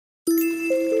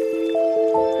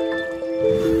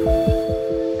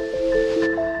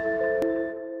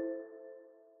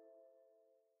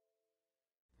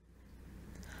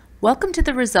Welcome to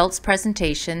the results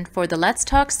presentation for the Let's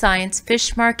Talk Science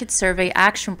Fish Market Survey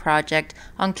Action Project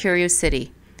on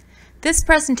Curiosity. This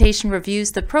presentation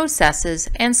reviews the processes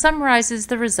and summarizes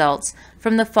the results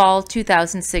from the Fall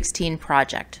 2016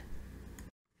 project.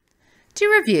 To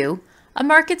review, a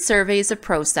market survey is a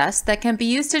process that can be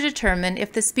used to determine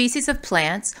if the species of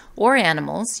plants or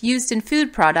animals used in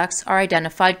food products are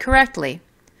identified correctly.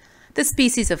 The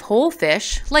species of whole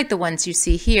fish, like the ones you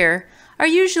see here, are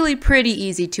usually pretty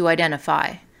easy to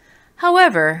identify.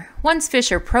 However, once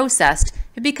fish are processed,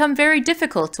 it becomes very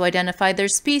difficult to identify their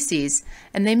species,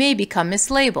 and they may become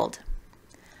mislabeled.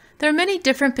 There are many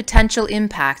different potential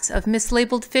impacts of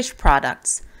mislabeled fish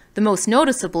products. The most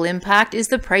noticeable impact is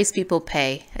the price people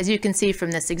pay, as you can see from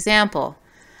this example.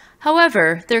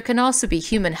 However, there can also be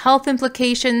human health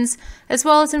implications, as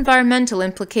well as environmental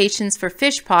implications for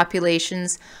fish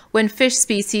populations when fish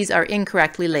species are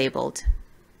incorrectly labeled.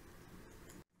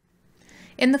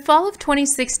 In the fall of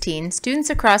 2016,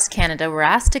 students across Canada were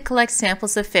asked to collect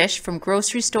samples of fish from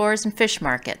grocery stores and fish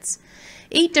markets.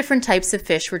 8 different types of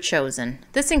fish were chosen.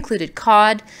 This included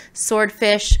cod,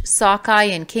 swordfish, sockeye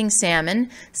and king salmon,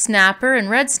 snapper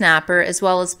and red snapper, as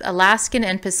well as Alaskan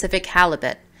and Pacific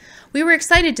halibut. We were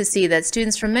excited to see that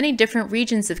students from many different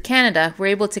regions of Canada were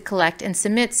able to collect and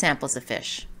submit samples of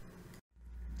fish.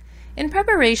 In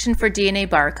preparation for DNA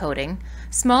barcoding,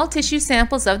 small tissue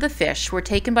samples of the fish were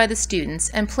taken by the students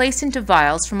and placed into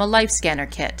vials from a LifeScanner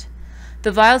kit.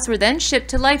 The vials were then shipped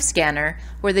to LifeScanner,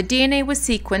 where the DNA was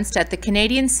sequenced at the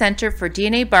Canadian Centre for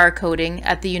DNA Barcoding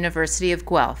at the University of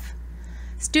Guelph.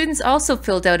 Students also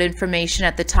filled out information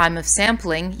at the time of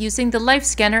sampling using the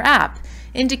LifeScanner app,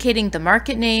 indicating the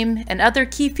market name and other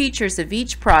key features of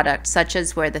each product, such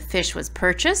as where the fish was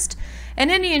purchased and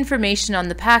any information on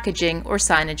the packaging or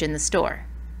signage in the store.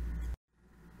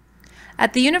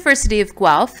 At the University of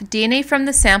Guelph, DNA from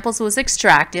the samples was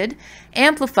extracted,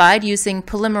 amplified using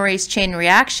polymerase chain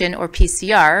reaction or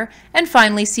PCR, and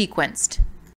finally sequenced.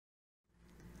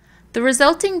 The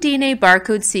resulting DNA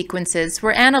barcode sequences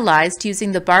were analyzed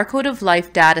using the Barcode of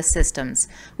Life data systems,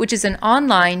 which is an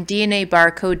online DNA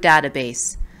barcode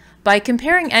database. By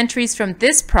comparing entries from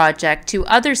this project to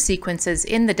other sequences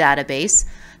in the database,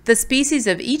 the species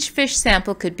of each fish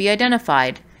sample could be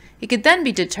identified. It could then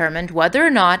be determined whether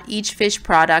or not each fish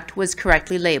product was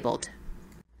correctly labeled.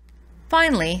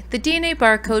 Finally, the DNA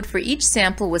barcode for each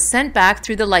sample was sent back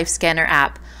through the LifeScanner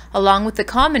app, along with the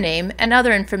common name and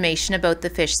other information about the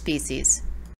fish species.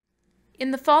 In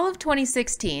the fall of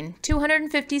 2016,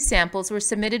 250 samples were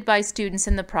submitted by students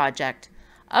in the project.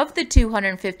 Of the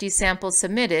 250 samples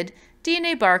submitted,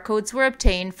 DNA barcodes were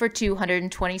obtained for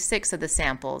 226 of the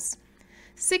samples.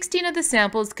 16 of the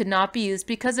samples could not be used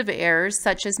because of errors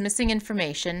such as missing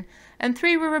information, and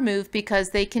 3 were removed because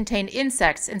they contained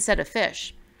insects instead of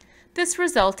fish. This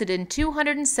resulted in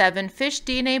 207 fish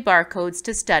DNA barcodes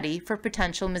to study for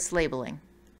potential mislabeling.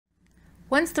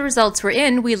 Once the results were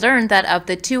in, we learned that of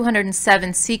the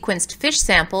 207 sequenced fish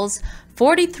samples,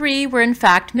 43 were in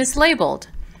fact mislabeled.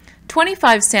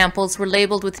 25 samples were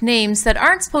labeled with names that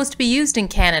aren't supposed to be used in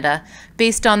Canada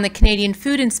based on the Canadian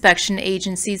Food Inspection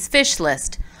Agency's fish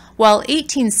list, while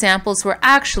 18 samples were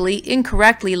actually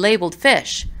incorrectly labeled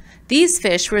fish. These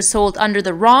fish were sold under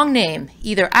the wrong name,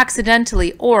 either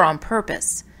accidentally or on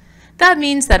purpose. That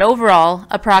means that overall,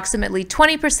 approximately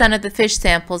 20% of the fish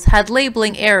samples had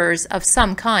labeling errors of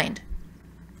some kind.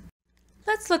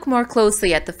 Let's look more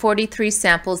closely at the 43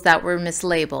 samples that were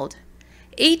mislabeled.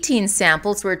 18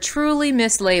 samples were truly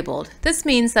mislabeled. This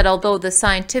means that although the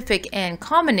scientific and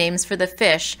common names for the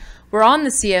fish were on the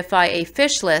CFIA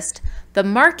fish list, the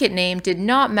market name did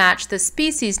not match the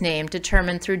species name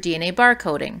determined through DNA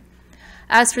barcoding.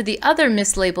 As for the other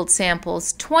mislabeled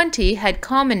samples, 20 had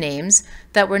common names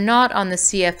that were not on the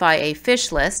CFIA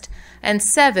fish list, and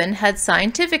 7 had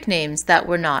scientific names that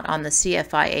were not on the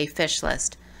CFIA fish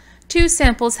list. 2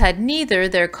 samples had neither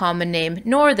their common name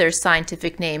nor their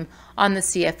scientific name on the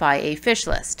CFIA fish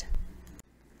list.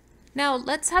 Now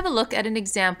let's have a look at an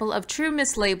example of true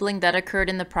mislabeling that occurred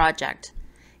in the project.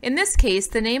 In this case,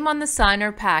 the name on the sign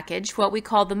or package, what we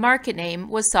call the market name,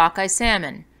 was sockeye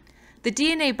salmon. The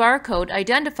DNA barcode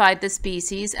identified the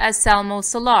species as Salmo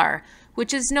salar,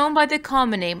 which is known by the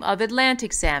common name of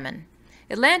Atlantic salmon.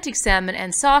 Atlantic salmon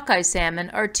and sockeye salmon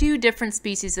are 2 different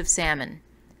species of salmon.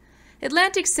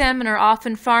 Atlantic salmon are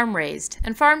often farm-raised,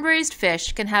 and farm-raised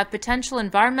fish can have potential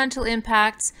environmental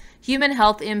impacts, human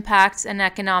health impacts, and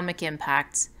economic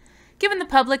impacts. Given the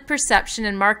public perception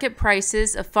and market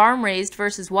prices of farm-raised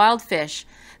versus wild fish,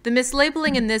 the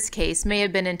mislabeling in this case may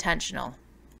have been intentional.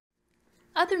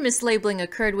 Other mislabeling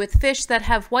occurred with fish that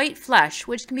have white flesh,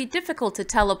 which can be difficult to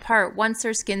tell apart once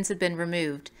their skins have been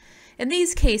removed. In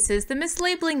these cases, the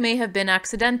mislabeling may have been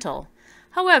accidental.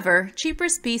 However, cheaper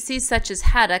species such as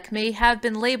haddock may have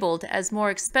been labeled as more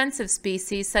expensive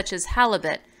species such as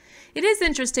halibut. It is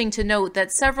interesting to note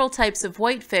that several types of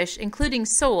whitefish, including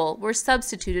sole, were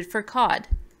substituted for cod.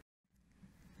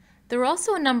 There are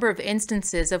also a number of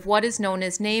instances of what is known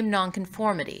as name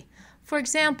nonconformity. For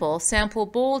example, sample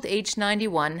Bold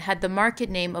H91 had the market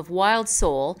name of wild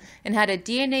sole and had a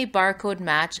DNA barcode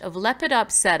match of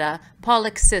Lepidopsida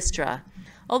polyxystra.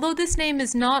 Although this name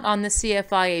is not on the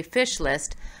CFIA fish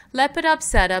list,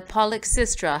 Lepidopsida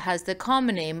polyxystra has the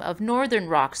common name of northern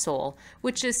rock sole,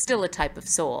 which is still a type of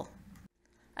sole.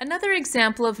 Another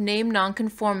example of name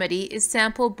nonconformity is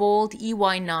sample Bold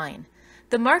EY9.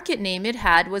 The market name it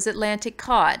had was Atlantic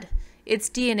cod. Its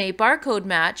DNA barcode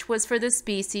match was for the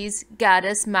species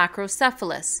Gadus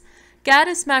macrocephalus.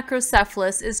 Gadus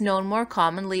macrocephalus is known more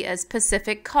commonly as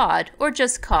Pacific cod or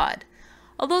just cod.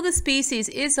 Although the species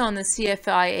is on the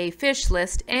CFIA fish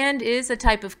list and is a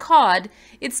type of cod,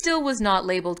 it still was not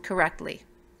labeled correctly.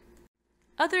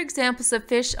 Other examples of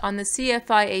fish on the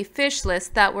CFIA fish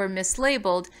list that were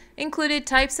mislabeled included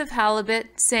types of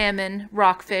halibut, salmon,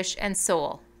 rockfish, and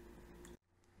sole.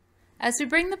 As we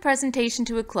bring the presentation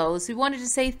to a close, we wanted to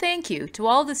say thank you to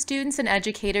all the students and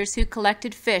educators who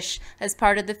collected fish as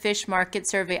part of the Fish Market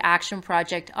Survey Action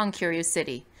Project on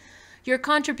Curiosity. Your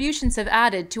contributions have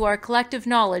added to our collective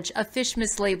knowledge of fish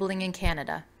mislabeling in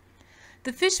Canada.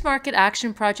 The Fish Market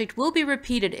Action Project will be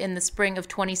repeated in the spring of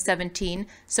 2017,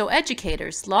 so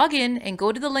educators, log in and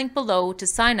go to the link below to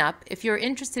sign up if you're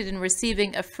interested in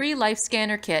receiving a free Life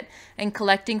Scanner kit and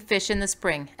collecting fish in the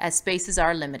spring, as spaces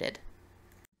are limited.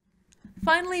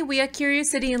 Finally, we at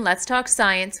Curiosity and Let's Talk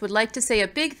Science would like to say a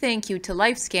big thank you to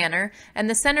Life Scanner and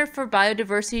the Center for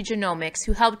Biodiversity Genomics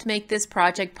who helped make this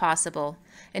project possible.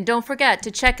 And don't forget to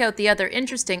check out the other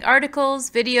interesting articles,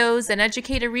 videos, and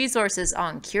educator resources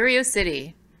on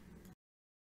Curiosity.